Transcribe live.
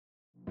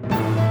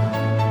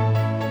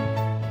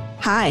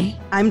Hi,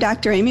 I'm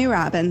Dr. Amy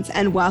Robbins,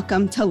 and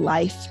welcome to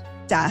Life,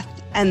 Death,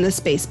 and the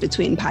Space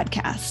Between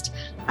podcast.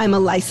 I'm a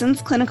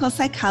licensed clinical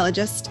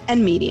psychologist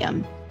and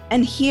medium,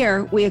 and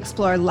here we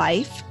explore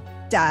life,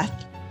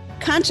 death,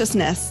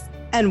 consciousness,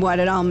 and what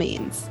it all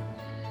means.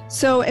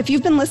 So if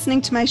you've been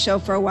listening to my show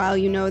for a while,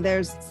 you know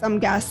there's some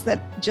guests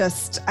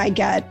that I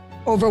get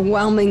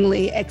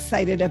overwhelmingly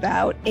excited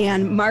about,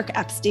 and Mark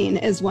Epstein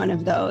is one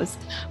of those.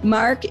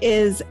 Mark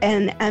is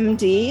an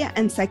MD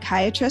and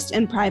psychiatrist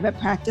in private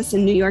practice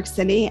in New York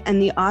City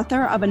and the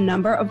author of a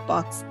number of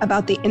books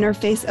about the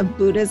interface of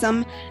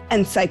Buddhism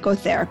and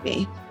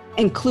psychotherapy,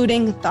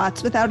 including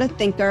Thoughts Without a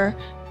Thinker,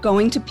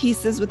 Going to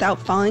Pieces Without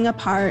Falling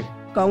Apart,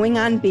 Going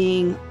on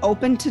Being,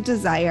 Open to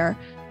Desire,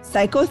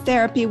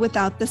 Psychotherapy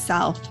Without the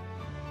Self,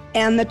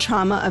 and The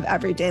Trauma of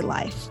Everyday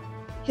Life.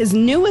 His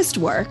newest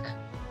work,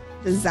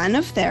 The Zen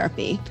of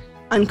Therapy,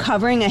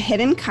 Uncovering a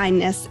Hidden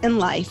Kindness in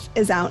Life,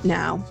 is out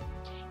now.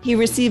 He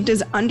received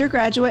his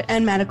undergraduate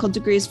and medical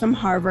degrees from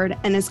Harvard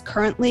and is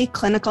currently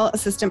clinical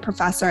assistant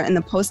professor in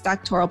the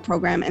postdoctoral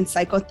program in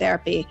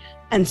psychotherapy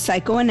and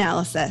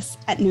psychoanalysis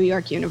at New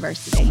York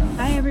University.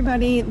 Hi,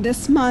 everybody.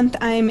 This month,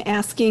 I'm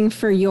asking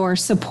for your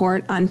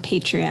support on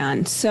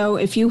Patreon. So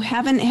if you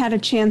haven't had a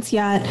chance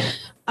yet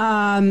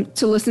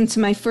to listen to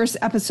my first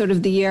episode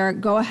of the year,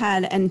 go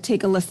ahead and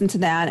take a listen to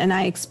that. And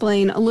I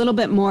explain a little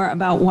bit more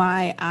about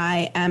why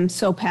I am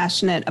so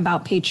passionate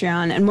about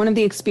Patreon. And one of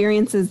the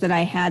experiences that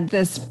I had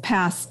this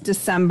past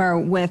December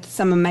with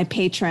some of my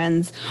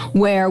patrons,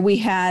 where we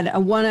had a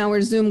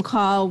 1-hour Zoom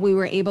call, we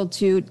were able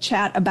to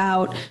chat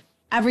about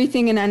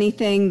everything and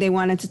anything they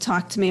wanted to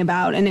talk to me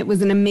about. And it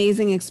was an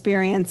amazing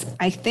experience,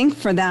 I think,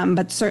 for them,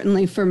 but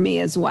certainly for me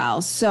as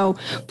well. So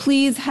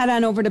please head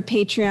on over to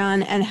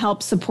Patreon and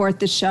help support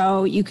the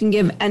show. You can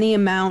give any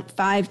amount,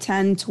 $5,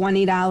 $10,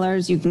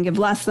 $20. You can give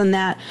less than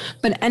that,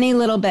 but any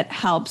little bit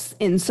helps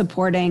in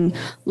supporting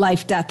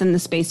Life, Death, and the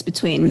Space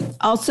Between.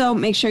 Also,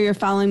 make sure you're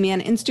following me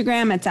on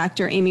Instagram at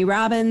Dr. Amy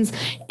Robbins.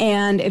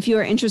 And if you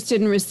are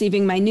interested in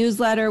receiving my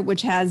newsletter,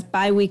 which has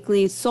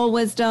bi-weekly soul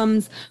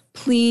wisdoms,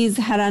 please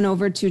head on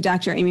over to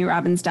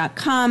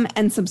dramyrobbins.com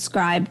and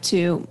subscribe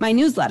to my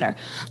newsletter.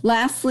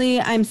 Lastly,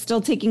 I'm still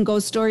taking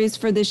ghost stories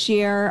for this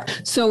year.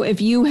 So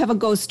if you have a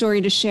ghost story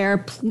to share,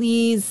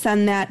 please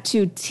send that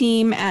to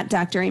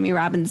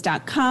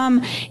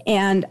team@dramyrobbins.com,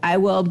 and I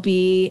will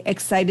be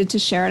excited to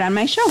share it on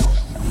my show.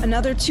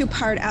 Another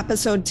 2-part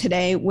episode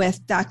today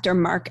with Dr.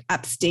 Mark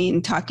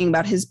Epstein, talking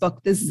about his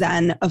book, The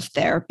Zen of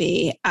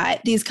Therapy.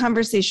 These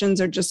conversations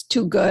are just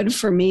too good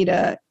for me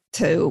to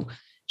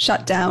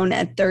shut down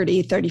at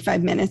 30,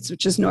 35 minutes,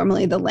 which is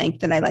normally the length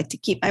that I like to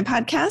keep my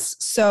podcast.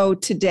 So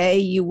today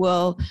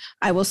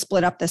I will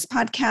split up this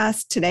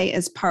podcast. Today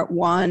is part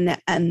 1,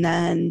 and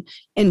then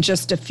in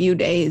just a few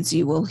days,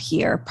 you will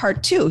hear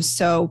part 2.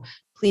 So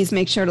please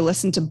make sure to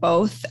listen to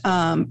both,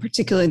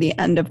 particularly the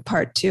end of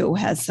part 2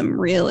 has some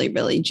really,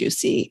 really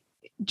juicy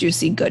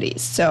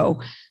goodies. So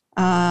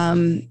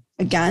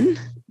again,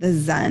 the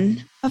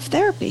Zen of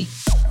Therapy.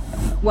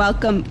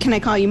 Welcome. Can I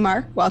call you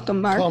Mark? Welcome,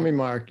 Mark. Call me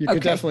Mark. You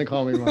could definitely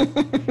call me Mark.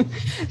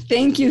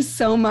 Thank you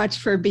so much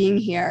for being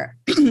here.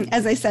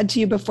 As I said to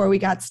you before we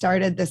got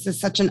started, this is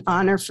such an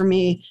honor for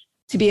me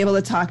to be able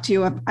to talk to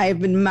you.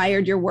 I've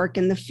admired your work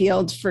in the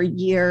field for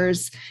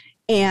years,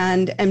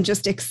 and I'm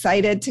just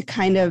excited to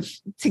kind of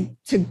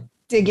to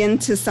dig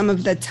into some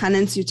of the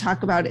tenets you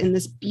talk about in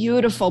this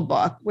beautiful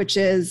book, which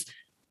is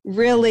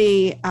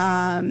really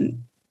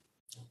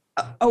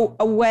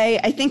a way.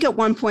 I think at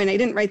one point, I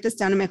didn't write this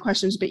down in my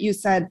questions, but you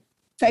said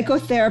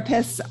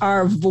psychotherapists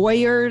are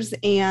voyeurs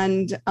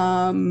and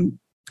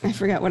I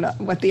forget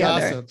what the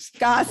Gossips.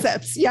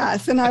 Gossips.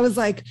 Yes. And I was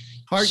like,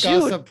 part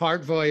gossip,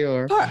 part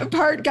voyeur.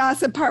 Part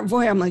gossip, part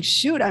voyeur. I'm like,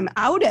 shoot, I'm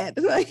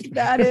outed. Like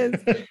that is,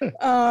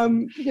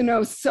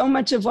 so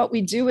much of what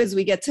we do is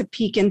we get to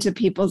peek into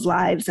people's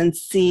lives and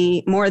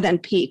see more than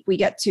peek. We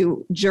get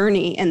to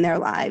journey in their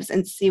lives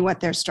and see what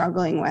they're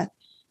struggling with.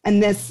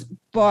 And this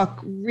book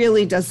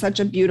really does such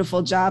a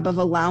beautiful job of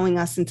allowing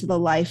us into the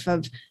life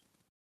of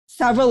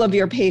several of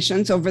your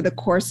patients over the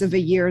course of a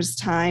year's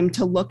time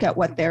to look at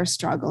what they're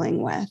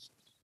struggling with.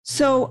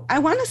 So I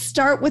want to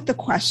start with the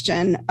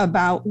question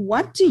about,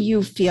 what do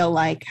you feel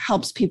like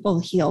helps people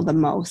heal the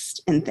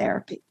most in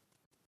therapy?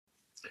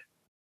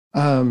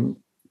 What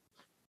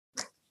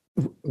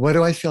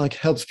do I feel like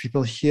helps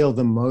people heal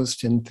the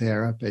most in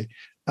therapy?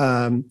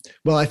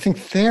 Well, I think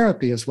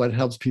therapy is what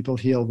helps people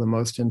heal the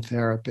most in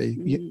therapy.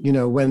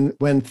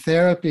 When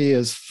therapy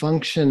is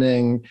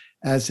functioning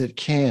as it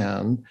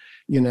can,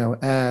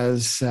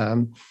 as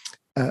I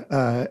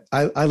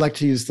like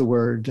to use the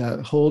word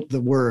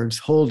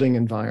holding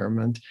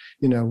environment.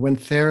 When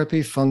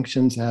therapy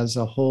functions as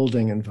a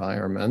holding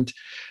environment,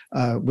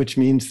 which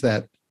means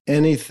that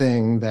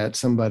anything that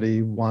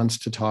somebody wants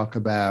to talk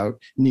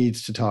about,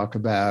 needs to talk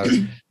about,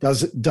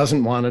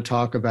 doesn't want to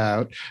talk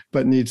about,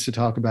 but needs to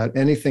talk about,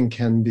 anything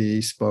can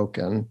be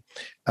spoken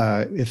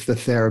if the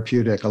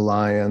therapeutic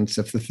alliance,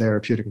 if the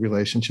therapeutic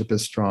relationship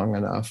is strong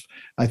enough.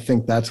 I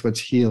think that's what's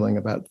healing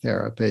about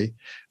therapy.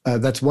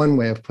 That's one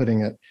way of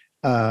putting it.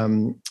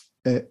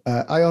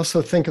 I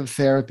also think of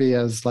therapy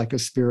as like a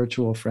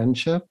spiritual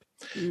friendship.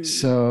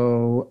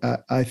 So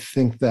I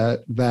think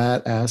that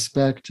that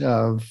aspect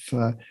of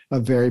a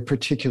very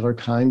particular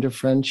kind of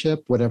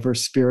friendship, whatever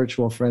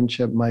spiritual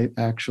friendship might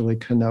actually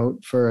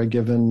connote for a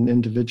given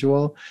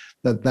individual,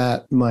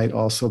 that might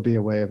also be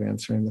a way of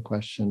answering the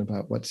question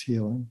about what's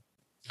healing.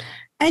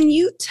 And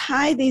you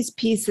tie these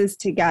pieces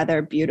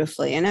together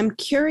beautifully. And I'm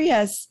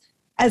curious,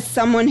 as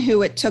someone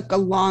who it took a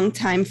long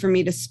time for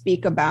me to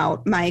speak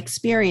about my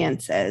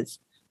experiences,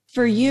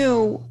 for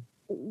you,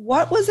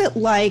 what was it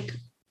like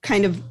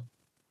kind of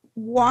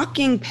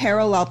walking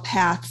parallel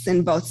paths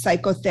in both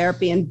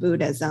psychotherapy and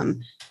Buddhism?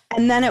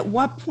 And then at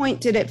what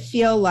point did it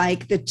feel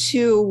like the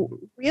two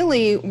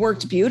really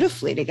worked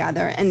beautifully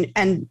together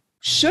and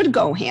should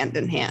go hand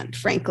in hand,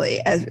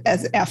 frankly,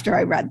 as after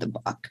I read the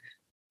book?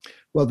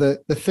 Well,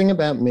 the thing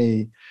about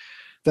me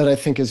that I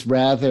think is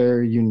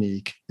rather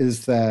unique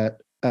is that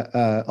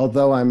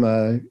although I'm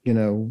a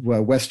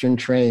Western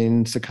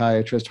trained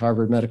psychiatrist,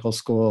 Harvard Medical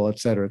School, et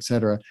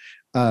cetera,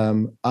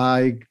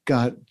 I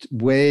got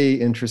way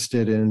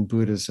interested in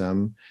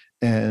Buddhism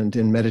and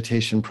in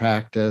meditation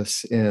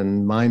practice,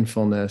 in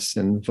mindfulness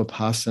and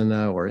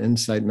vipassana or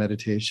insight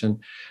meditation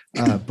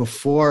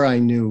before I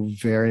knew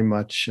very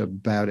much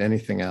about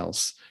anything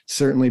else.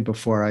 Certainly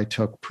before I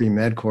took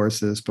pre-med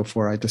courses,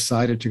 before I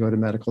decided to go to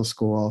medical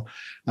school,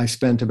 I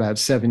spent about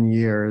 7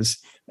 years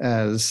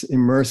as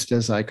immersed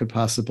as I could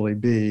possibly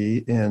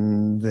be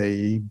in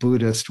the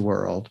Buddhist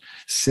world,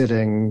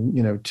 sitting,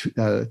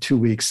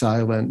 2-week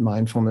silent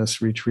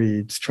mindfulness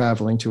retreats,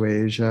 traveling to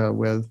Asia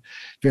with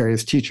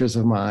various teachers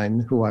of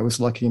mine who I was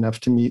lucky enough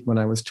to meet when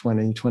I was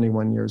 20,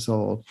 21 years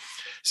old.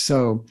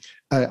 So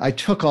I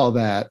took all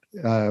that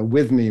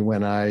with me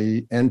when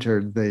I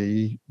entered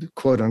the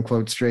quote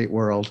unquote straight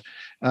world,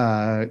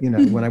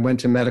 when I went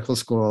to medical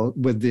school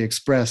with the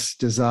express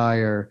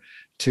desire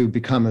to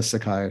become a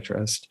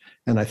psychiatrist.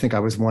 And I think I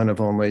was one of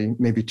only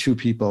maybe 2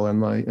 people in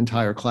my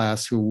entire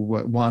class who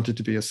wanted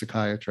to be a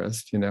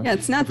psychiatrist, Yeah,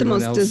 it's not the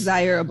most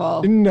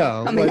desirable coming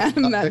out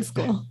of med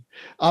school.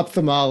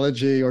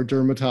 Ophthalmology or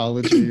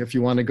dermatology, if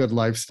you want a good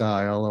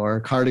lifestyle,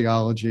 or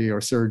cardiology or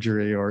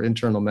surgery or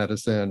internal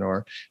medicine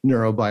or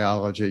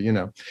neurobiology,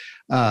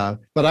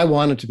 but I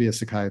wanted to be a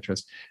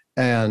psychiatrist.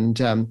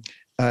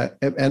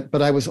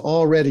 But I was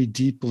already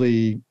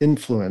deeply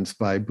influenced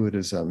by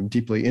Buddhism,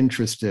 deeply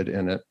interested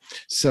in it.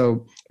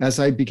 So as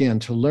I began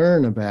to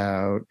learn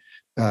about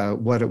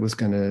what it was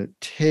going to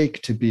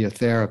take to be a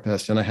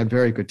therapist, and I had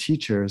very good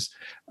teachers,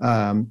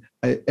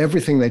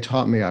 everything they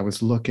taught me, I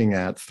was looking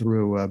at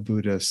through a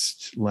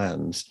Buddhist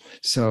lens.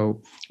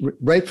 So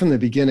right from the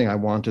beginning, I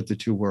wanted the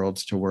two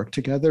worlds to work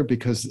together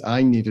because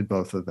I needed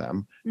both of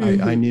them.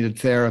 Mm-hmm. I needed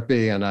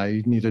therapy and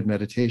I needed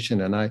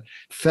meditation. And I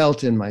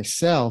felt in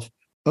myself,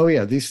 oh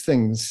yeah, these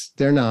things,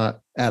 they're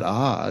not at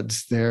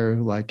odds. They're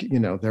like,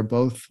 they're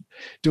both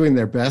doing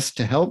their best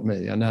to help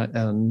me. And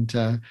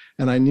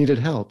I needed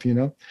help,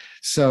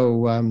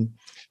 So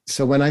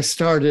when I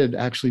started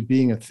actually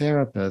being a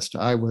therapist,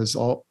 I was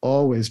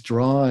always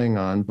drawing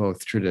on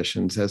both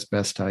traditions as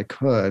best I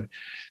could,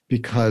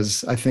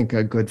 because I think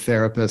a good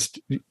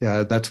therapist,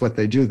 that's what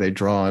they do. They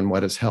draw on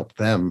what has helped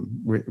them,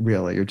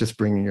 really. You're just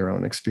bringing your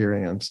own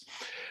experience.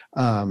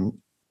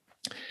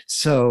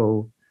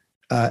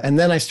 And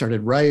then I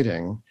started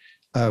writing,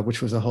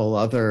 which was a whole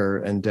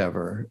other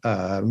endeavor,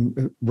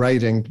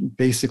 writing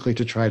basically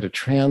to try to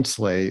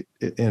translate,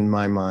 in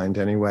my mind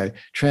anyway,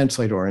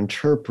 translate or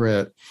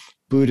interpret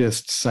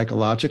Buddhist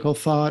psychological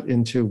thought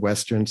into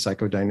Western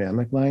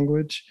psychodynamic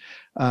language.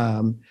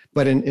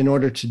 But in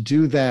order to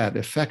do that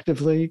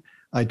effectively,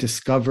 I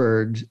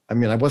discovered,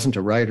 I wasn't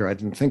a writer, I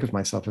didn't think of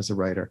myself as a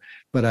writer,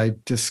 but I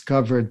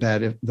discovered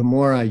that the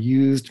more I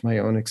used my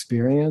own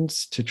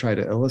experience to try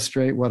to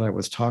illustrate what I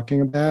was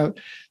talking about,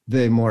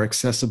 the more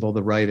accessible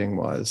the writing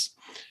was.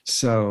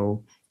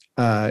 So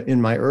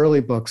in my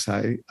early books,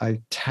 I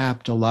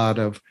tapped a lot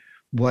of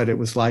what it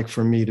was like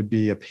for me to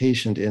be a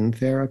patient in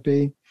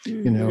therapy.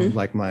 Mm-hmm.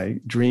 Like my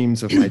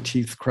dreams of my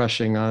teeth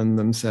crushing on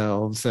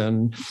themselves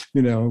and,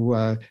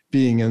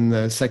 being in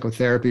the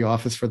psychotherapy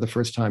office for the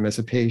first time as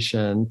a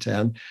patient.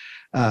 And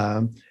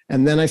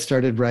then I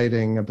started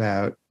writing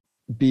about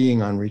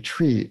being on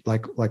retreat,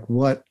 like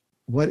what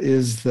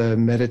is the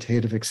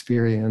meditative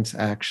experience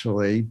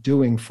actually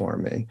doing for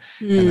me?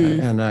 Mm.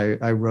 And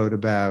I wrote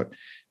about,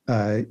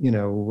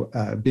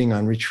 being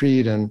on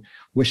retreat and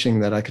wishing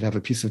that I could have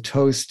a piece of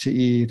toast to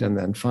eat. And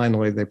then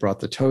finally they brought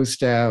the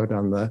toast out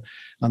on the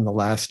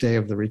last day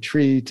of the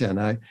retreat. And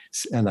I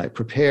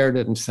prepared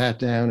it and sat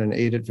down and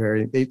ate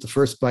the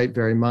first bite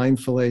very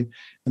mindfully.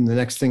 And the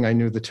next thing I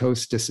knew, the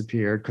toast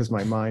disappeared because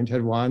my mind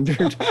had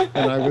wandered.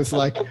 And I was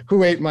like,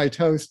 who ate my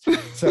toast?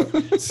 So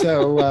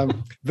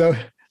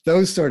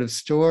those sort of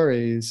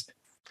stories,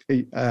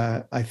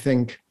 I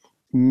think,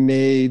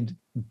 made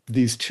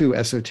these two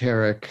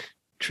esoteric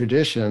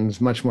traditions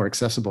much more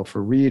accessible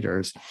for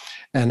readers,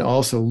 and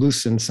also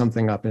loosened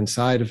something up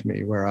inside of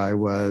me where I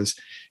was,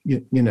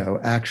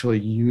 actually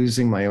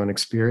using my own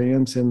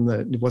experience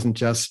it wasn't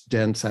just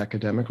dense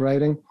academic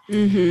writing.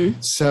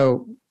 Mm-hmm.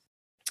 So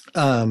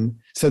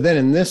So then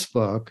in this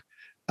book,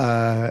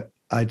 I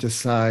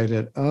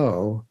decided,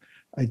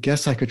 I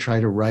guess I could try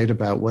to write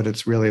about what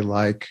it's really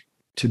like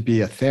to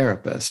be a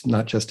therapist,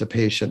 not just a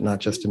patient, not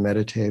just a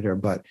meditator,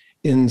 but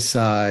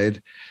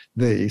inside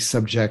the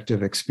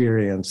subjective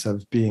experience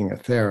of being a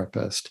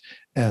therapist.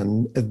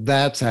 And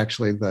that's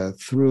actually the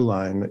through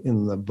line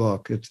in the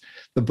book.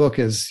 The book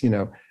is,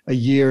 a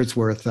year's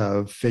worth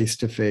of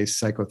face-to-face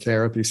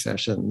psychotherapy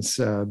sessions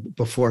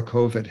before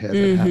COVID hit.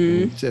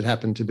 It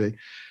happened to be.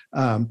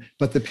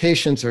 But the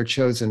patients are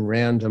chosen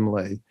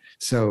randomly.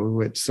 So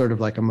it's sort of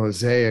like a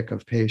mosaic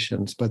of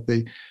patients, but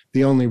the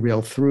only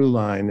real through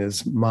line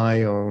is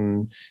my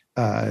own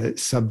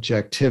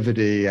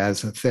subjectivity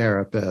as a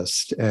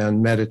therapist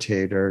and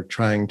meditator,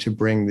 trying to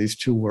bring these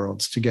two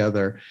worlds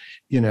together,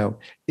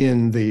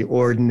 in the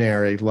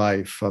ordinary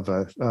life of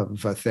a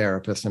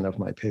therapist and of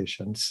my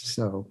patients.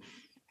 So,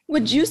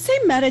 would you say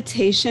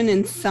meditation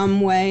in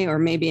some way, or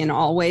maybe in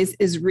all ways,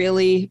 is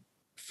really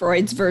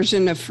Freud's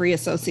version of free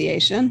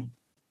association?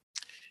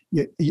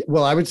 Yeah,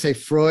 well, I would say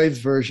Freud's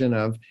version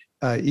of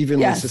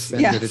evenly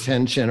suspended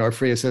attention or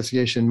free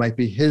association might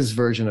be his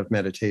version of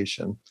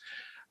meditation.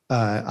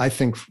 I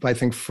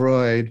think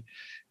Freud,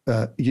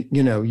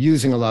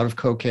 using a lot of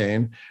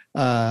cocaine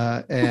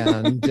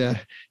and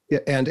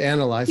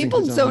analyzing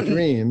his own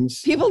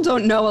dreams. People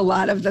don't know a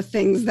lot of the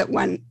things that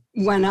went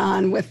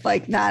on with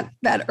like that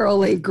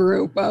early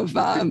group of.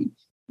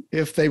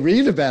 If they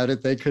read about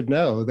it, they could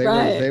know.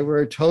 They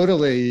were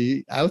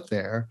totally out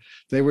there.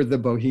 They were the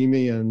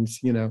bohemians,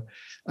 and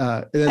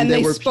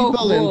there were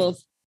people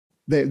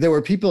there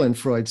were people in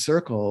Freud's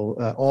circle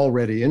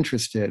already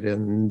interested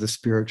in the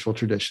spiritual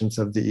traditions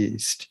of the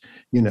East.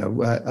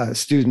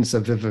 Students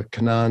of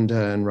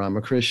Vivekananda and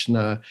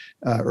Ramakrishna,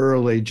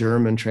 early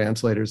German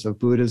translators of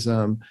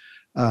Buddhism.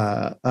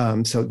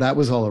 So that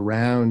was all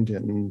around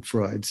in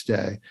Freud's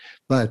day.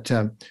 But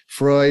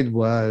Freud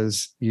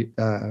was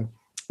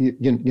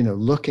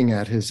looking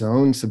at his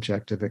own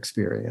subjective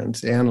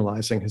experience,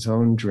 analyzing his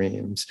own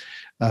dreams,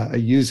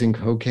 using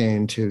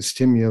cocaine to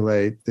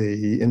stimulate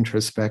the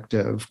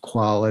introspective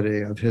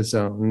quality of his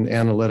own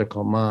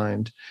analytical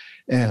mind.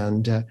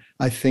 And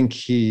I think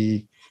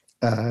he,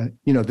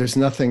 there's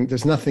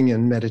nothing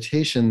in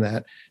meditation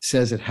that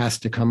says it has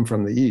to come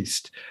from the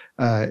East.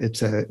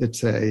 It's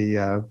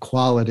a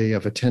quality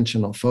of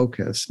attentional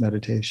focus,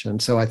 meditation.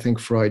 So I think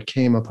Freud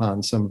came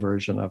upon some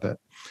version of it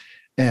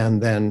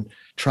and then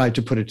tried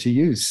to put it to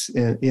use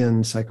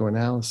in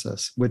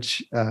psychoanalysis,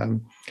 which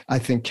I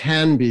think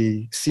can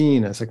be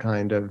seen as a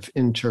kind of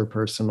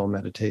interpersonal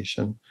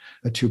meditation,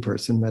 a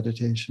two-person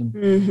meditation.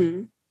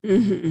 Mm-hmm.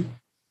 Mm-hmm.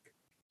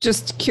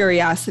 Just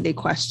curiosity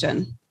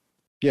question.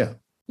 Yeah.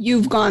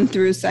 You've gone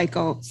through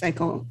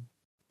psychoanalysis?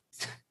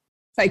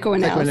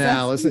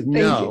 Psychoanalysis?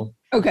 No.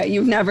 Okay,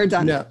 you've never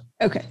done it.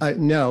 Okay.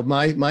 No,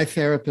 my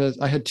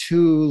therapist, I had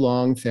 2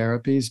 long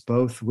therapies,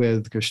 both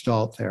with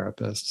Gestalt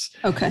therapists.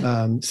 Okay.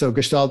 So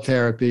Gestalt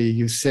therapy,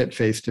 you sit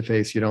face to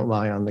face, you don't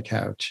lie on the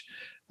couch.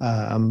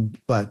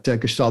 But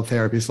Gestalt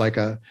therapy is like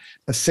a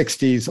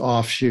 60s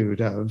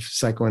offshoot of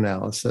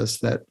psychoanalysis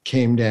that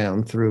came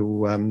down through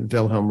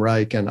Wilhelm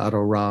Reich and Otto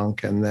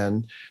Rank, and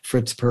then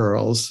Fritz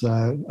Perls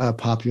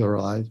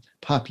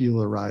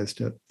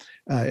popularized it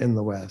in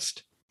the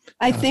West.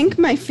 I think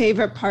my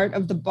favorite part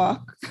of the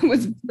book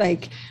was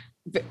like,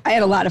 I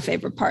had a lot of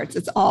favorite parts.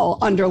 It's all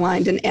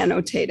underlined and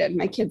annotated.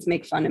 My kids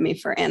make fun of me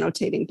for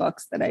annotating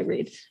books that I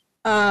read.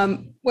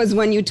 Was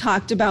when you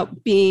talked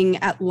about being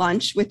at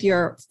lunch with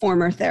your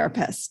former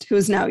therapist, who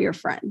is now your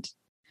friend.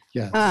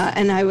 Yeah.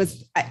 And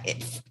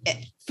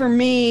for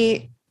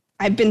me,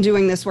 I've been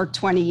doing this work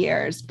 20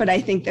 years, but I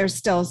think there's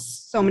still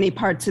so many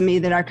parts of me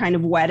that are kind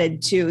of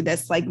wedded to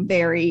this like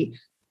very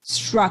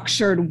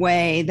structured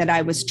way that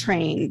I was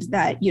trained,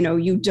 that,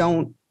 you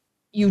don't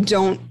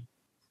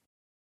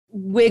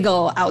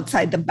wiggle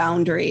outside the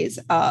boundaries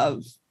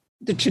of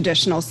the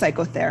traditional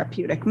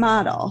psychotherapeutic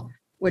model,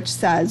 which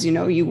says,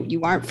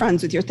 you aren't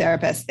friends with your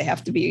therapist. They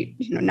have to be,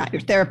 not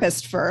your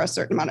therapist for a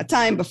certain amount of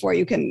time before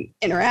you can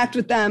interact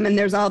with them. And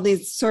there's all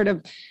these sort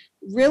of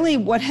really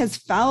what has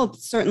felt,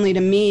 certainly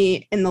to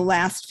me in the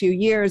last few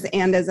years,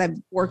 and as I've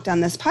worked on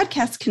this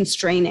podcast,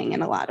 constraining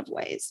in a lot of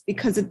ways,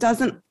 because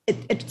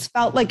it's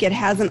felt like it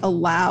hasn't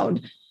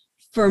allowed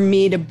for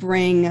me to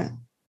bring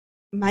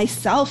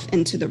myself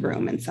into the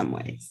room in some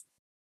ways.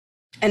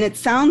 And it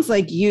sounds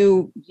like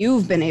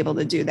you've been able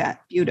to do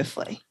that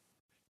beautifully.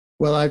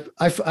 Well,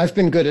 I've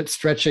been good at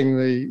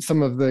stretching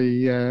some of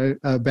the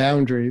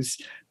boundaries,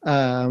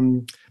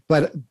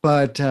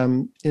 but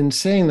in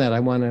saying that, I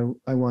want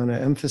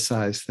to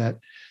emphasize that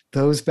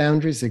those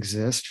boundaries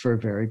exist for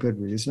very good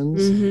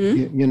reasons.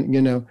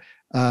 Mm-hmm.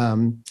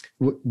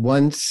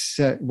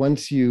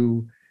 Once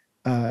you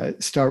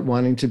start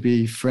wanting to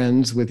be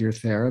friends with your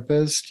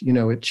therapist,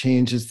 it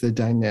changes the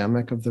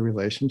dynamic of the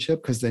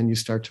relationship, because then you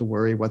start to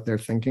worry what they're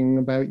thinking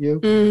about you.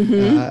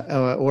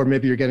 Mm-hmm. Or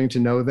maybe you're getting to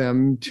know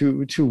them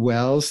too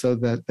well so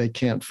that they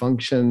can't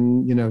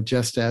function,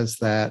 just as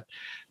that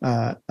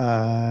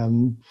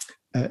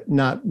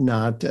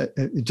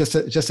just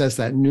as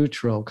that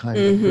neutral kind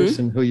of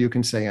person who you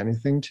can say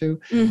anything to.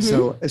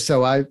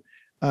 So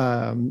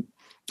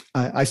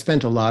I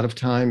spent a lot of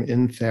time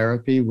in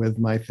therapy with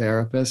my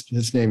therapist.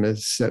 His name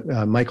is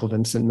Michael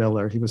Vincent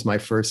Miller. He was my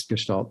first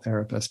Gestalt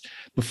therapist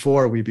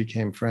before we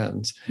became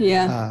friends.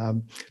 Yeah.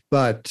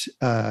 But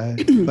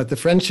the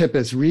friendship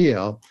is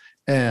real.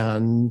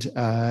 And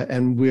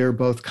we're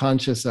both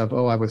conscious of,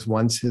 I was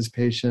once his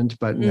patient,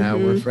 but now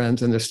we're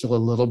friends. And there's still a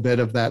little bit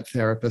of that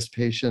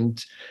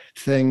therapist-patient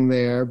thing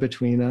there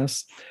between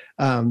us.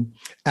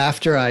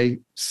 After I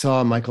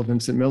saw Michael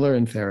Vincent Miller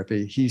in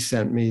therapy, he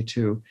sent me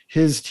to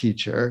his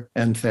teacher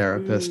and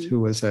therapist,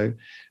 who was a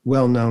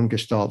well-known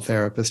Gestalt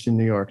therapist in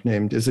New York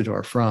named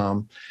Isidore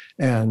Fromm.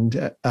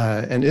 And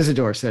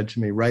Isidore said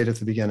to me right at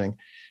the beginning,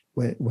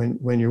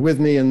 when you're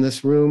with me in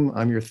this room,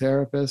 I'm your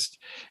therapist.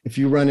 If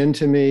you run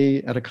into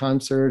me at a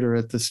concert or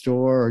at the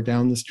store or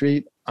down the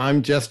street,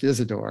 I'm just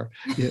Isidore.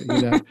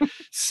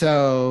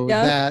 So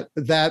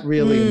that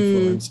really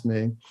influenced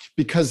me,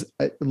 because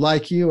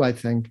like you, I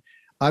think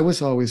I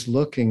was always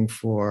looking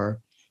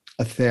for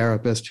a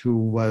therapist who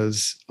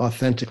was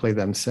authentically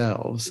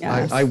themselves.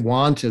 Yes. I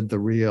wanted the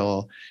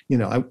real,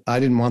 I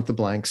didn't want the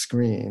blank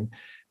screen.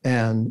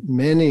 And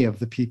many of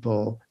the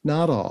people,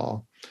 not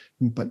all,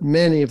 but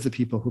many of the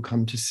people who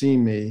come to see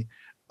me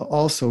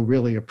also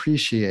really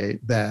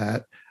appreciate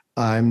that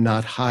I'm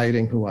not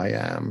hiding who I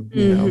am.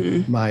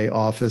 My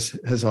office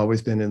has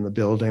always been in the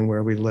building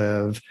where we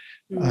live.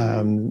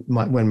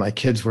 When my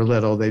kids were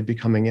little, they'd be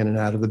coming in and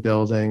out of the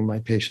building. My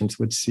patients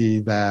would see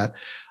that.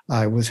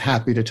 I was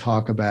happy to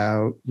talk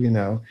about,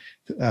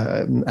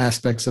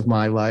 aspects of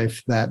my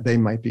life that they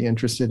might be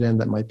interested in,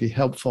 that might be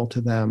helpful to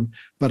them.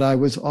 But I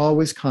was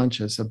always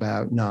conscious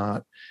about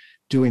not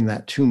doing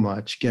that too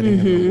much, getting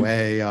in the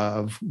way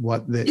of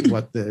what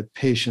the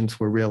patients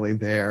were really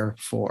there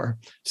for.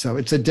 So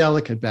it's a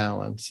delicate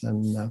balance,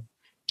 and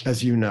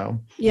as you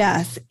know.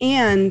 Yes,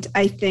 and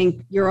I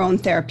think your own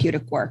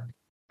therapeutic work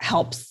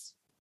helps.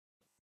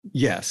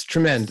 Yes,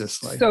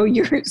 tremendously. So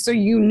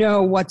you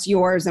know what's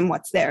yours and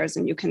what's theirs,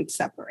 and you can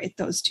separate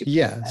those two.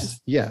 Yes.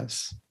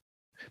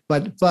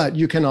 But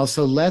you can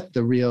also let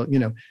the real,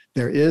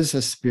 there is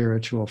a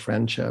spiritual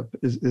friendship,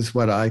 is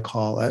what I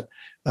call it.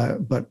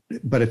 But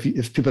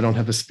if people don't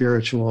have a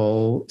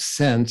spiritual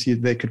sense,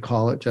 they could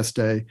call it just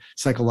a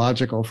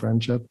psychological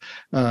friendship.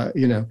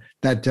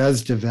 That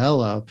does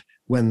develop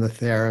when the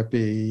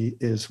therapy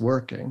is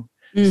working.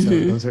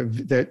 So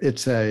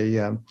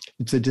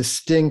it's a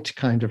distinct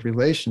kind of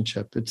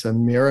relationship. It's a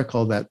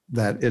miracle that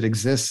it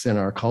exists in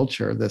our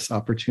culture, this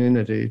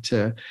opportunity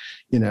to,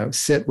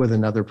 sit with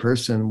another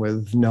person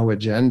with no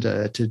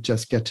agenda, to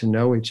just get to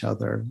know each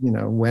other.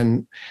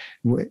 When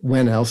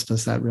else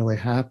does that really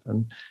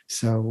happen?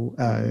 So,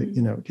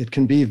 it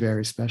can be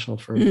very special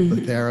for the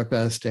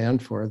therapist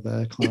and for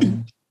the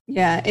client.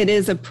 Yeah, it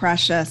is a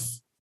precious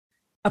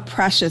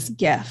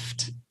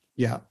gift.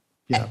 Yeah.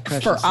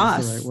 For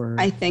us, right,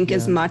 I think,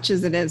 as much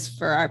as it is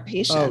for our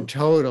patient. Oh,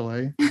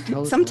 totally.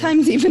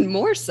 Sometimes even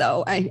more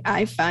so.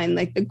 I find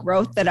like the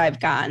growth that I've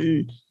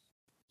gotten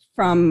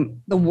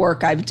from the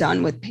work I've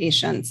done with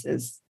patients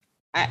is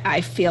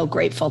I feel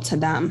grateful to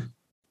them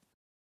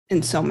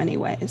in so many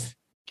ways.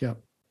 Yeah.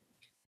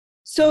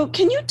 So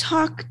can you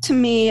talk to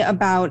me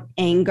about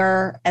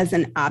anger as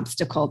an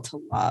obstacle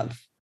to love?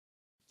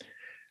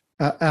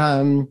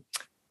 I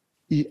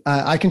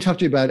can talk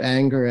to you about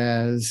anger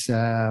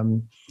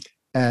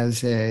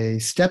as a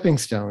stepping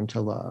stone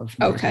to love,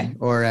 maybe, okay,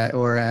 or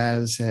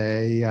as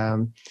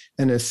an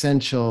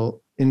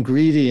essential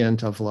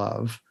ingredient of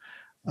love,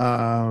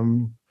 a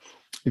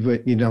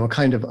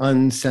kind of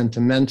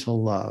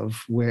unsentimental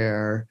love,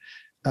 where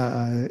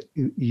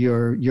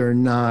you're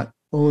not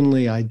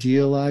only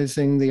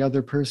idealizing the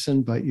other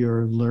person, but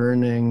you're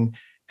learning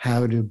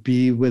how to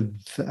be with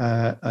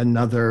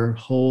another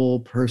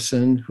whole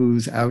person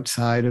who's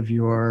outside of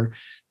your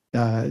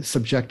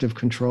subjective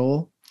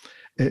control.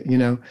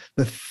 The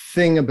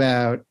thing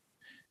about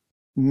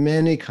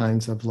many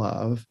kinds of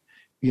love,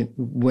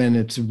 when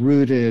it's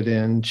rooted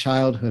in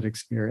childhood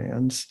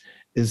experience,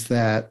 is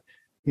that,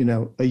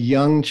 a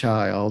young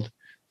child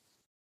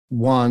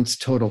wants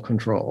total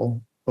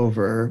control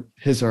over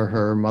his or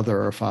her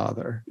mother or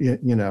father.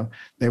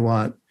 They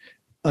want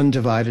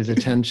undivided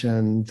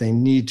attention. They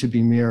need to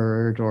be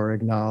mirrored or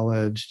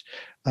acknowledged.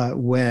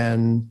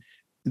 When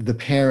the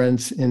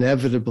parents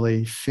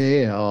inevitably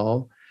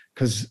fail,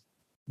 because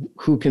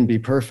who can be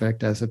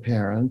perfect as a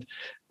parent,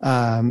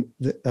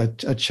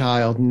 a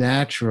child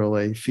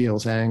naturally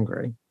feels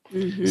angry.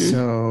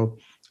 So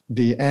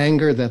the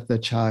anger that the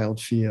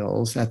child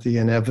feels at the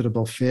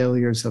inevitable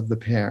failures of the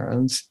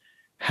parents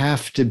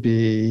has to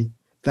be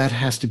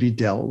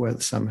dealt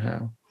with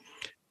somehow.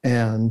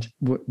 And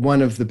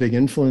one of the big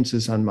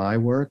influences on my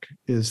work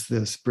is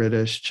this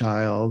British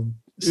child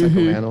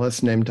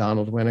psychoanalyst named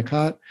Donald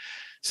Winnicott.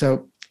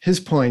 So his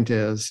point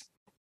is,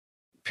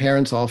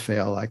 parents all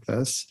fail like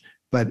this.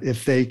 But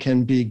if they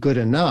can be good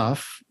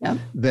enough,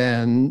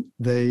 then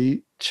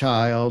the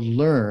child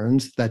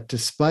learns that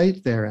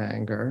despite their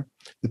anger,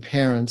 the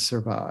parents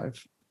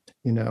survive.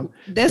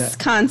 This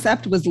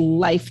concept was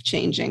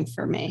life-changing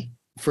for me.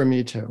 For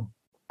me too.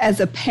 As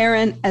a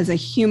parent, as a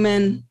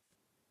human,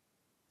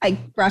 I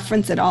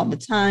reference it all the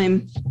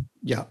time.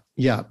 Yeah.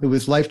 It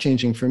was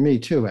life-changing for me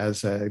too,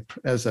 as a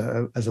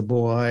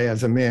boy,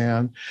 as a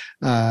man,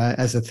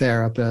 as a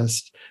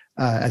therapist,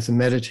 as a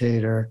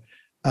meditator,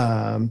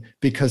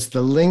 because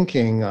the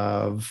linking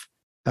of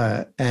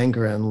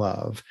anger and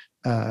love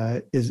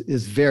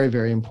is very,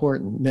 very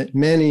important.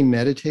 Many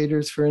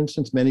meditators, for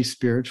instance, many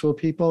spiritual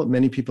people,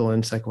 many people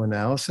in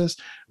psychoanalysis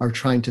are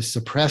trying to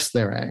suppress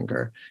their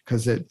anger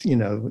because that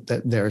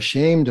they're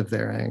ashamed of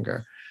their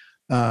anger.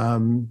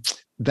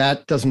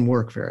 That doesn't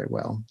work very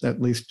well, at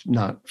least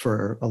not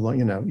for a long,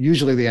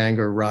 usually the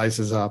anger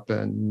rises up.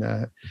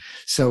 And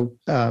so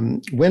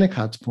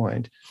Winnicott's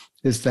point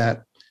is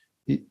that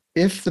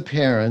if the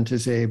parent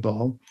is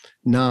able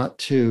not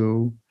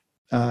to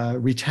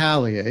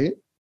retaliate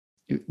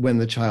when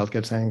the child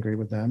gets angry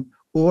with them,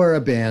 or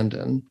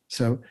abandon,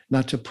 so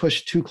not to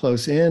push too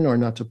close in or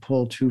not to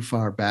pull too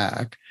far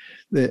back,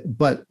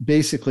 but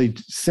basically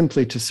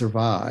simply to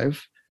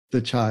survive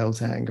the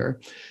child's anger,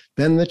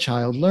 then the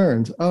child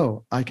learns,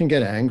 oh, I can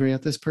get angry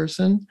at this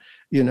person,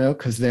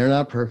 because they're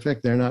not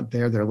perfect. They're not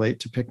there. They're late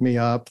to pick me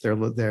up.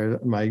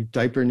 My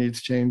diaper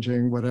needs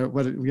changing.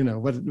 Whatever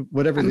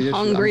I'm the issue.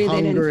 Hungry.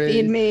 They didn't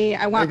feed me.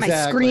 I want my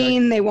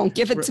screen. They won't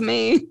give it to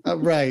me.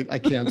 Right. I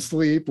can't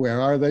sleep. Where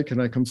are they? Can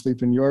I come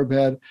sleep in your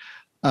bed?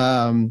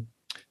 When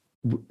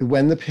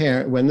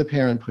the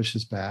parent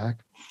pushes back,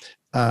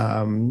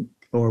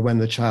 or when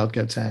the child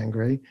gets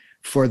angry,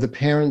 for the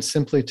parent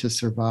simply to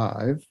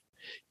survive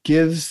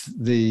gives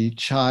the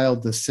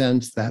child the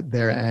sense that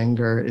their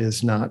anger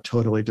is not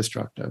totally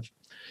destructive.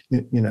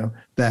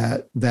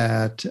 That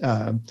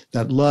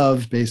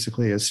love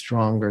basically is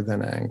stronger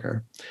than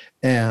anger.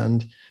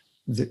 And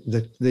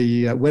the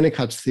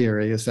Winnicott's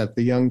theory is that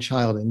the young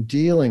child, in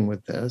dealing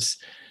with this,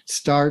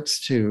 starts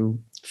to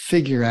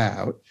figure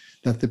out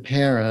that the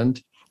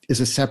parent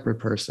is a separate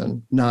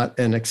person, not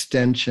an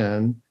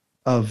extension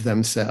of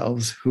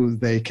themselves, who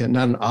they can,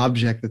 not an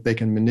object that they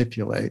can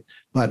manipulate,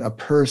 but a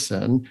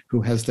person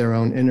who has their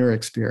own inner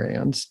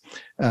experience,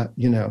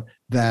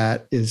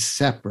 that is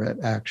separate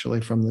actually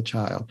from the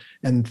child.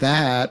 And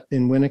that,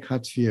 in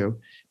Winnicott's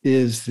view,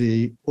 is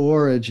the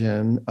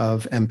origin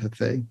of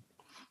empathy,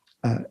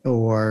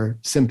 or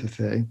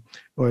sympathy,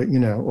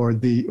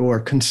 or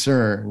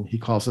concern. He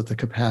calls it the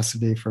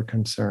capacity for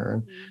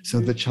concern. Mm-hmm. So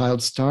the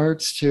child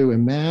starts to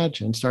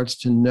imagine, starts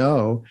to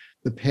know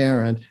the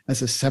parent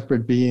as a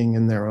separate being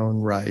in their own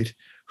right,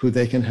 who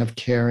they can have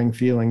caring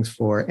feelings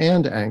for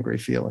and angry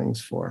feelings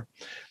for.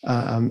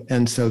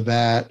 And so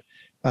that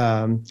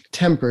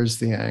tempers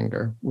the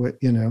anger,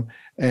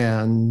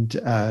 and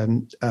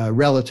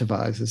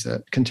relativizes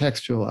it,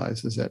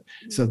 contextualizes it,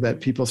 so that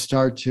people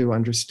start to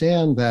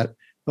understand that,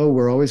 oh,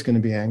 we're always going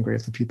to be angry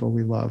at the people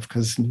we love,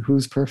 because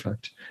who's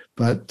perfect?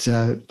 But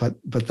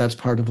that's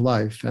part of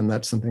life, and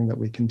that's something that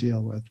we can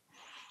deal with.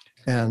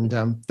 And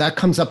that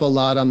comes up a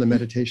lot on the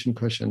meditation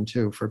cushion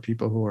too, for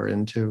people who are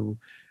into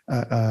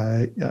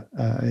a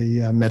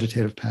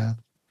meditative path.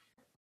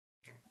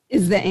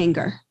 Is the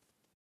anger,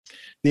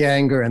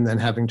 and then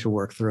having to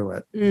work through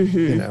it.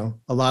 Mm-hmm.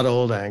 A lot of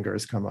old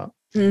angers come up.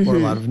 Mm-hmm. Or a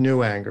lot of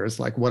new angers,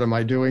 like, what am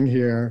I doing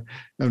here?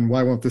 And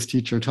why won't this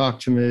teacher talk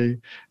to me?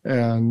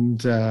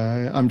 And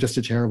I'm just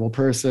a terrible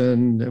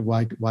person.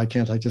 Why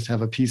can't I just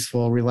have a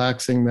peaceful,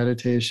 relaxing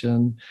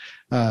meditation?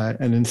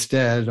 And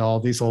instead, all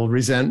these old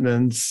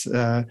resentments,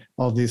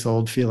 all these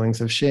old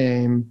feelings of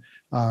shame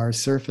are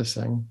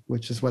surfacing,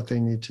 which is what they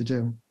need to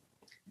do.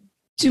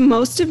 Do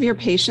most of your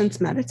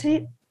patients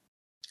meditate?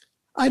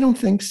 I don't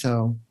think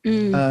so.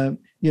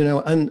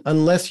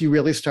 Unless you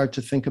really start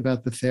to think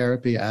about the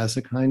therapy as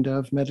a kind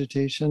of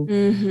meditation,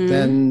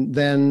 mm-hmm.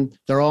 then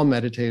they're all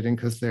meditating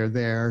because they're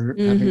there,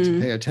 mm-hmm. having to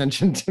pay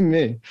attention to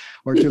me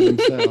or to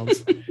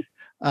themselves.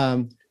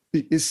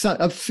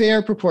 A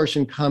fair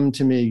proportion come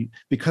to me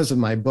because of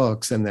my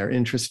books, and they're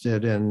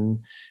interested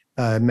in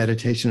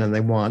meditation, and they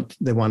want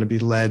to be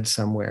led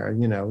somewhere,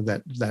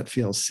 that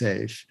feels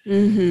safe.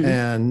 Mm-hmm.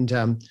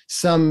 And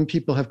some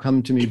people have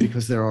come to me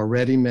because they're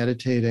already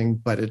meditating,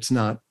 but it's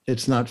not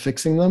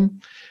fixing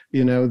them.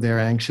 They're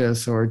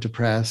anxious or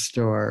depressed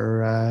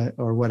or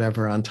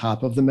whatever on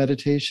top of the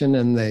meditation,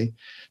 and they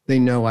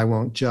know I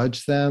won't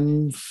judge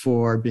them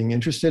for being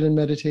interested in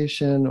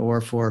meditation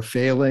or for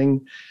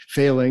failing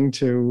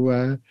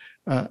to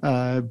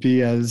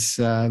be as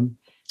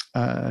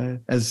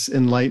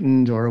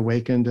enlightened or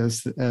awakened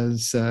as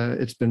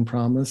it's been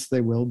promised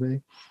they will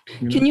be.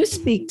 Can you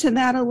speak to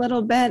that a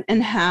little bit,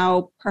 and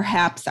how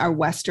perhaps our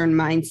Western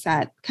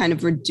mindset kind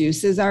of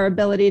reduces our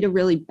ability to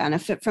really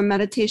benefit from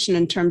meditation,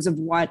 in terms of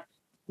what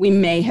we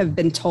may have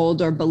been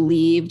told or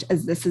believed,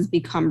 as this has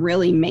become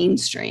really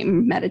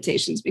mainstream?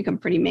 Meditation's become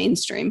pretty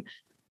mainstream,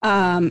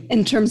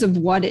 in terms of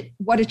what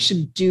it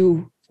should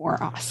do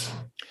for us.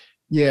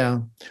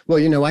 Yeah.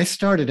 Well, I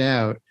started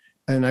out,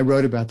 and I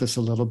wrote about this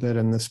a little bit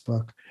in this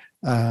book.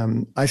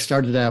 I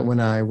started out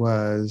when I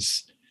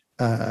was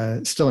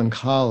still in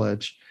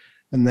college,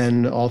 and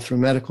then all through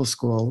medical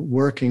school,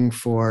 working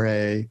for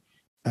a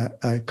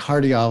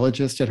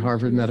cardiologist at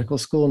Harvard Medical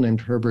School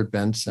named Herbert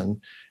Benson.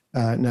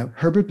 Now,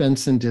 Herbert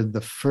Benson did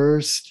the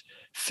first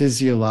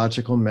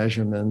physiological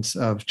measurements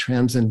of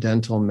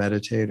transcendental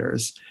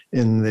meditators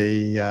in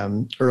the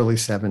early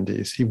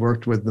 70s. He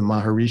worked with the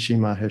Maharishi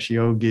Mahesh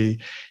Yogi.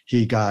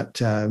 He got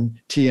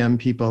TM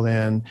people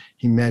in.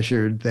 He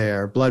measured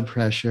their blood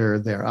pressure,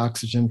 their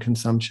oxygen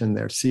consumption,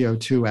 their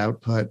CO2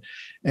 output.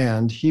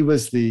 And he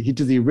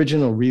did the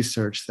original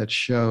research that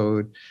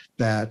showed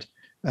that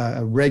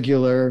a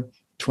regular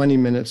 20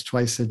 minutes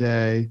twice a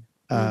day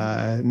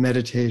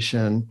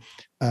meditation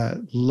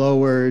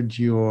lowered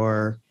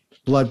your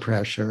blood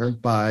pressure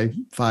by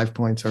 5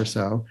 points or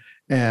so,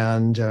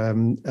 and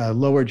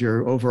lowered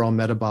your overall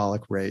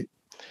metabolic rate.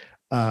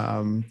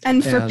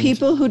 And for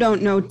people who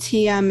don't know,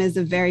 TM is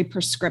a very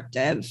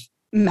prescriptive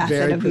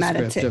method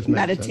of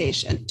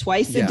meditation.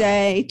 Twice a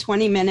day,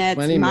 20 minutes,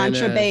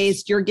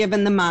 mantra-based. You're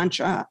given the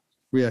mantra.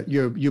 Yeah,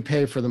 you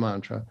pay for the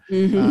mantra,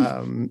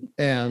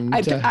 and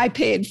I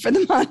paid for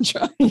the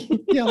mantra.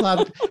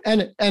 Yeah,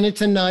 and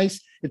it's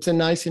a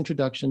nice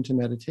introduction to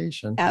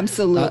meditation.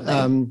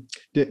 Absolutely.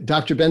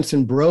 Dr.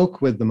 Benson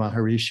broke with the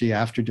Maharishi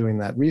after doing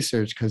that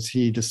research because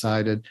he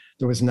decided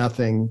there was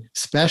nothing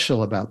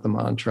special about the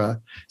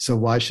mantra. So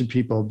why should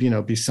people,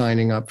 be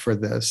signing up for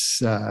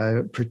this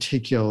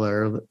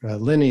particular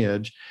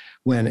lineage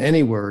when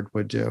any word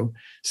would do?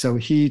 So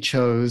he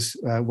chose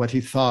what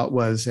he thought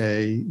was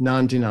a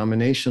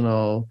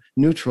non-denominational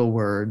neutral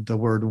word, the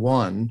word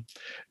one,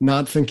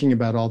 not thinking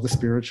about all the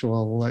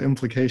spiritual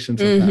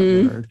implications of that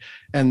word.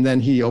 And then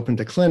he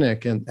opened a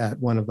clinic at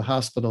one of the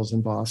hospitals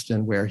in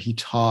Boston where he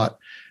taught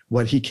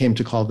what he came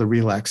to call the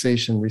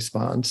relaxation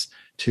response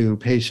to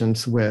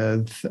patients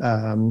with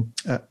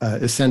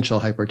essential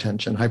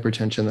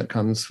hypertension that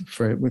comes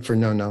for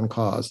no known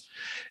cause.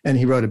 And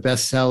he wrote a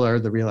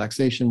bestseller, The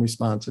Relaxation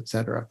Response, et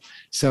cetera.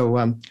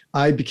 So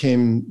I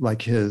became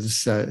like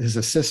his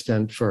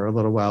assistant for a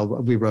little while.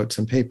 We wrote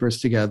some papers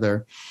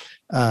together.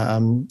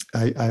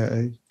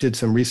 I did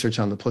some research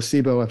on the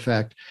placebo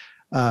effect.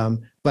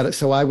 But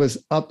so I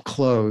was up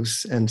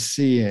close and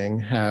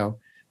seeing how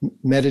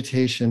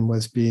meditation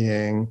was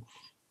being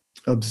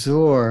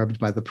absorbed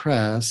by the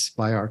press,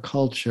 by our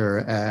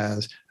culture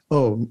as,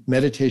 oh,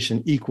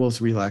 meditation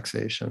equals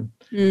relaxation,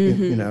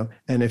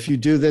 and if you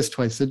do this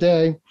twice a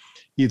day,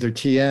 either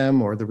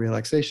TM or the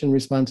relaxation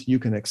response, you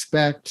can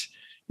expect,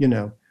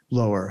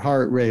 lower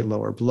heart rate,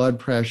 lower blood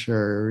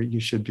pressure, you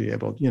should be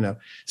able,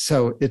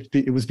 so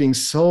it was being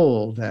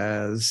sold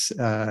as,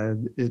 a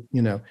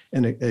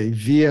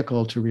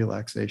vehicle to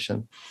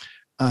relaxation.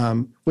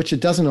 Which it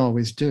doesn't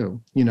always do.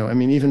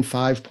 Even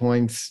 5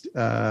 points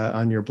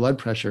on your blood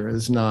pressure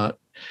is not,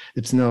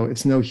 it's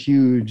no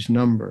huge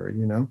number,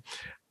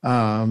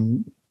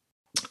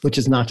 which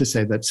is not to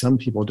say that some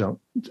people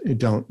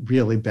don't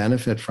really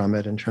benefit from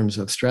it in terms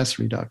of stress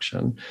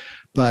reduction.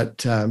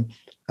 But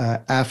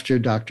after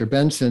Dr.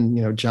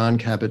 Benson, Jon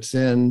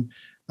Kabat-Zinn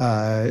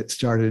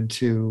started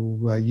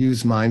to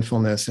use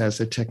mindfulness as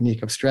a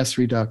technique of stress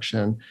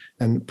reduction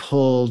and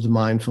pulled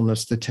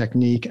mindfulness, the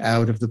technique,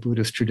 out of the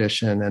Buddhist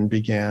tradition and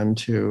began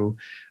to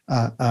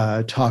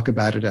talk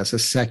about it as a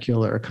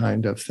secular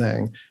kind of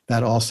thing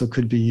that also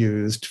could be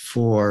used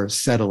for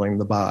settling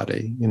the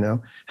body,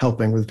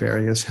 helping with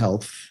various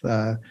health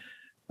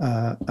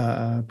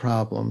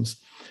problems.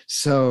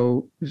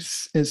 So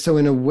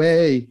in a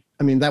way,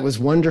 that was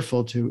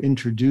wonderful to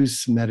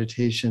introduce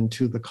meditation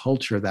to the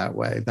culture that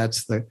way.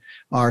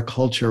 Our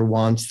culture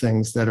wants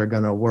things that are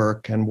going to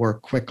work and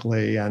work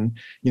quickly and,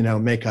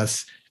 make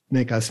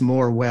us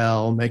more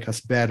well, make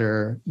us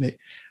better.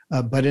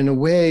 But in a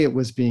way, it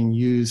was being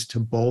used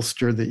to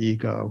bolster the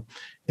ego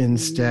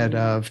instead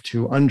of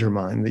to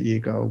undermine the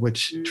ego,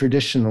 which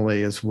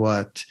traditionally is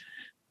what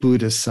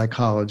Buddhist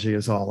psychology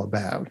is all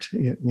about,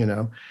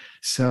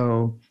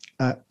 So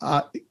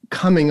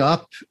coming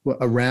up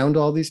around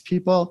all these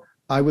people,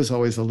 I was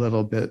always a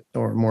little bit,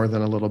 or more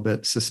than a little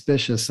bit,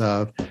 suspicious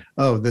of,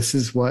 oh, this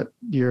is what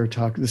you're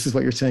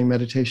saying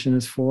meditation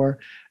is for.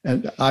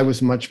 And I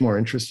was much more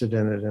interested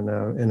in it in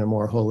a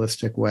more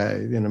holistic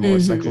way, in a more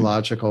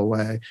psychological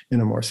way,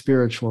 in a more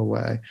spiritual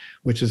way,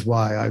 which is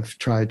why I've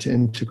tried to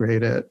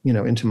integrate it,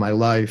 into my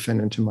life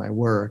and into my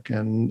work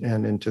and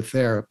into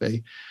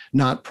therapy,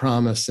 not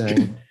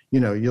promising,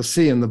 you'll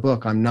see in the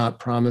book, I'm not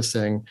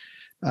promising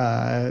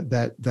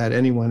that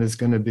anyone is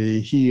going to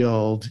be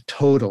healed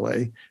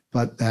totally,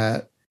 but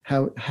that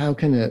how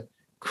can it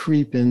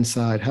creep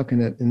inside? How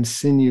can it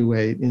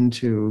insinuate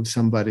into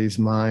somebody's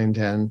mind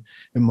and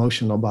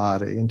emotional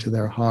body, into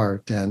their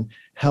heart, and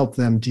help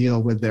them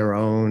deal with their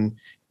own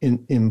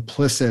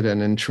implicit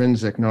and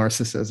intrinsic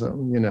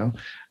narcissism?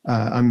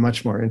 I'm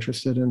much more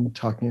interested in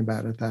talking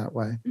about it that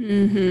way.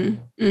 And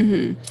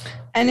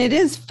it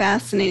is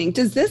fascinating.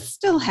 Does this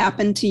still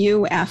happen to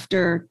you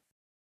after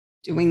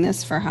doing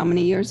this for how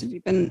many years have you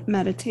been a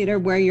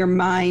meditator, where your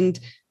mind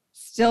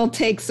still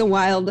takes a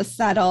while to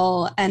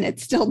settle and it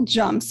still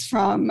jumps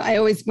from, I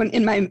always, when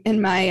in my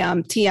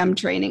TM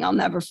training, I'll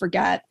never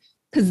forget,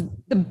 because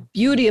the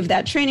beauty of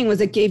that training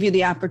was it gave you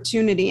the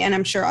opportunity, and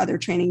I'm sure other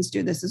trainings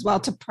do this as well,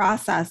 to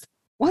process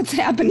what's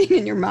happening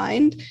in your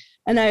mind.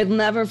 And I'll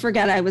never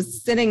forget, I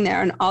was sitting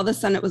there and all of a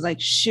sudden it was like,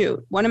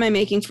 shoot, what am I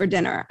making for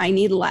dinner? I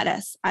need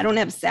lettuce. I don't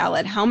have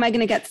salad. How am I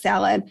going to get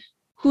salad?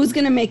 Who's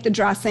going to make the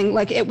dressing?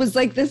 Like, it was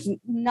like this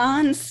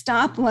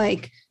nonstop,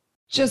 like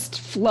just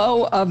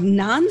flow of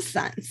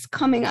nonsense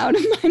coming out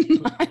of my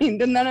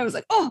mind. And then I was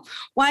like, oh,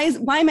 why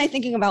am I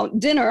thinking about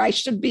dinner? I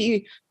should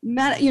be,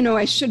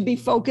 I should be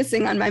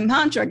focusing on my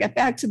mantra, get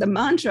back to the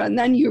mantra. And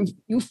then you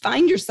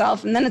find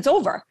yourself, and then it's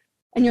over.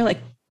 And you're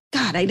like,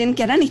 God, I didn't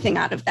get anything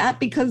out of that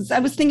because I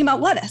was thinking about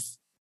lettuce.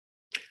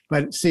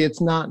 But see, it's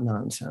not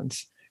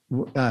nonsense.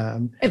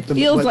 It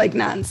feels like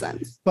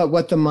nonsense. But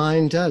what the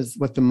mind does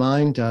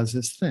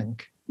is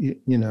think,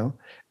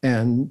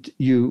 and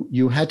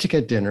you had to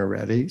get dinner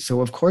ready.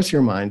 So of course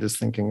your mind is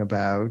thinking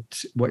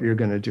about what you're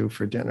going to do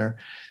for dinner.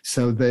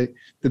 So the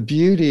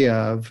beauty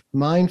of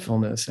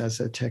mindfulness as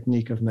a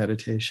technique of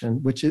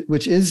meditation, which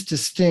is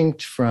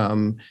distinct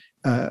from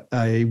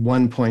a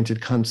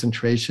one-pointed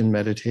concentration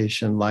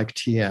meditation like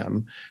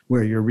TM,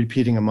 where you're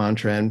repeating a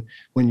mantra, and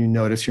when you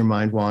notice your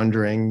mind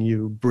wandering,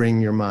 you bring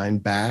your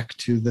mind back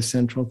to the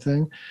central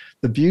thing.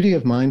 The beauty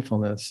of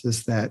mindfulness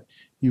is that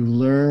you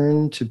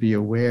learn to be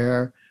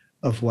aware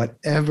of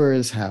whatever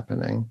is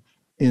happening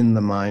in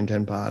the mind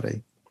and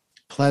body,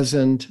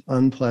 pleasant,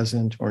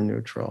 unpleasant, or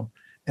neutral.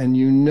 And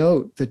you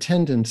note the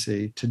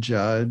tendency to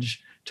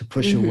judge, to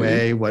push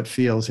away what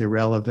feels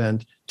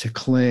irrelevant, to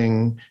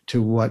cling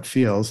to what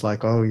feels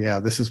like, oh yeah,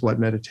 this is what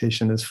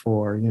meditation is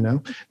for,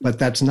 But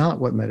that's not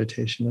what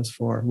meditation is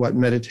for. What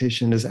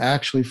meditation is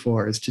actually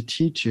for is to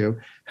teach you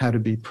how to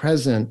be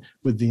present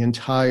with the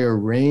entire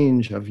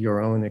range of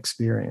your own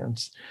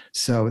experience.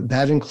 So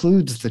that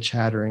includes the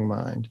chattering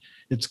mind.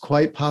 It's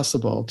quite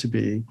possible to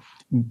be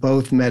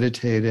both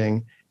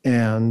meditating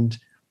and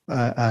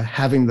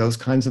having those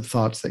kinds of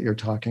thoughts that you're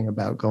talking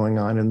about going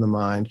on in the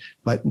mind,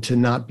 but to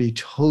not be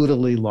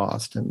totally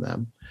lost in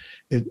them.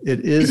 It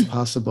is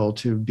possible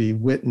to be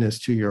witness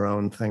to your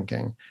own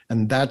thinking,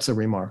 and that's a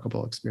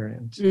remarkable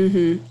experience.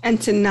 Mm-hmm.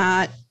 And to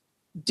not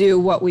do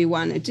what we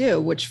want to do,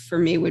 which for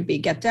me would be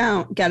get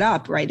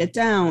up, write it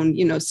down,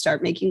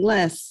 start making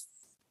lists.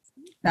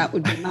 That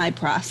would be my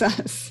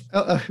process.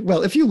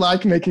 Well, if you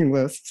like making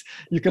lists,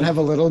 you could have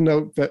a little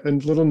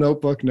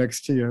notebook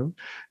next to you,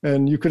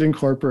 and you could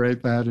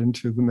incorporate that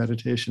into the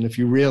meditation if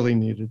you really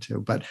needed to.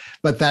 But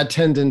that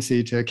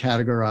tendency to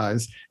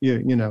categorize,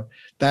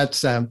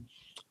 that's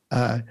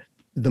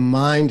the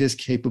mind is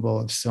capable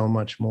of so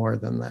much more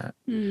than that.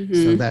 Mm-hmm.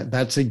 So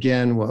that's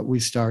again what we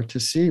start to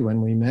see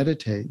when we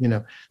meditate.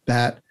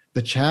 That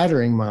the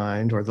chattering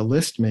mind or the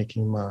list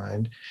making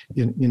mind,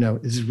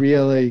 is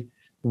really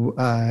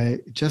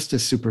just a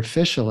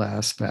superficial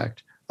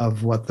aspect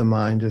of what the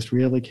mind is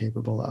really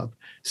capable of.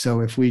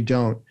 So if we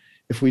don't,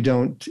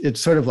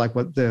 it's sort of like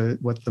what the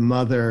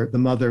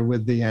mother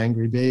with the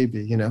angry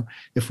baby,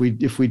 if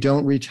we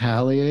don't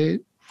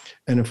retaliate,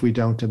 and if we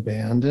don't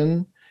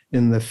abandon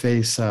in the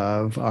face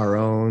of our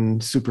own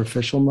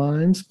superficial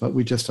minds, but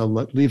we just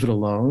leave it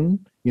alone,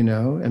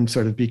 and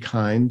sort of be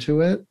kind to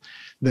it,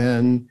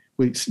 then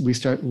we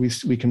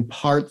can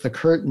part the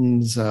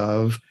curtains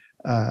of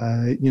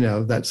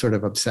that sort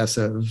of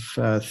obsessive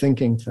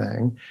thinking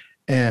thing,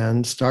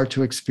 and start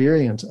to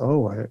experience,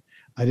 I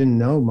didn't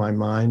know my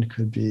mind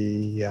could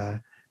be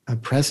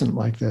present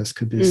like this,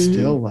 could be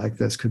still like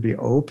this, could be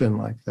open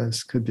like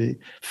this, could be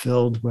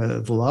filled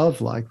with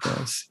love like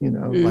this,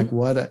 like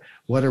what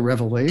a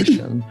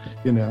revelation,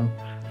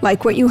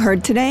 Like what you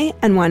heard today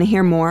and want to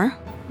hear more?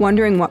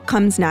 Wondering what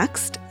comes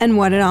next and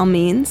what it all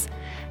means?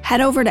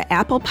 Head over to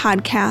Apple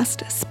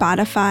Podcast,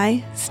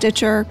 Spotify,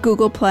 Stitcher,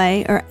 Google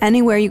Play, or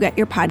anywhere you get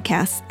your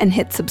podcasts and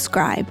hit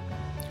subscribe.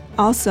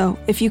 Also,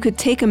 if you could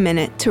take a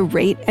minute to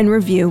rate and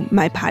review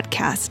my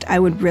podcast, I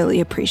would really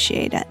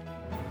appreciate it.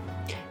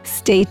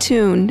 Stay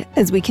tuned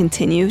as we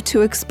continue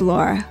to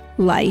explore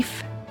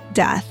life,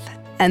 death,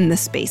 and the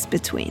space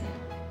between.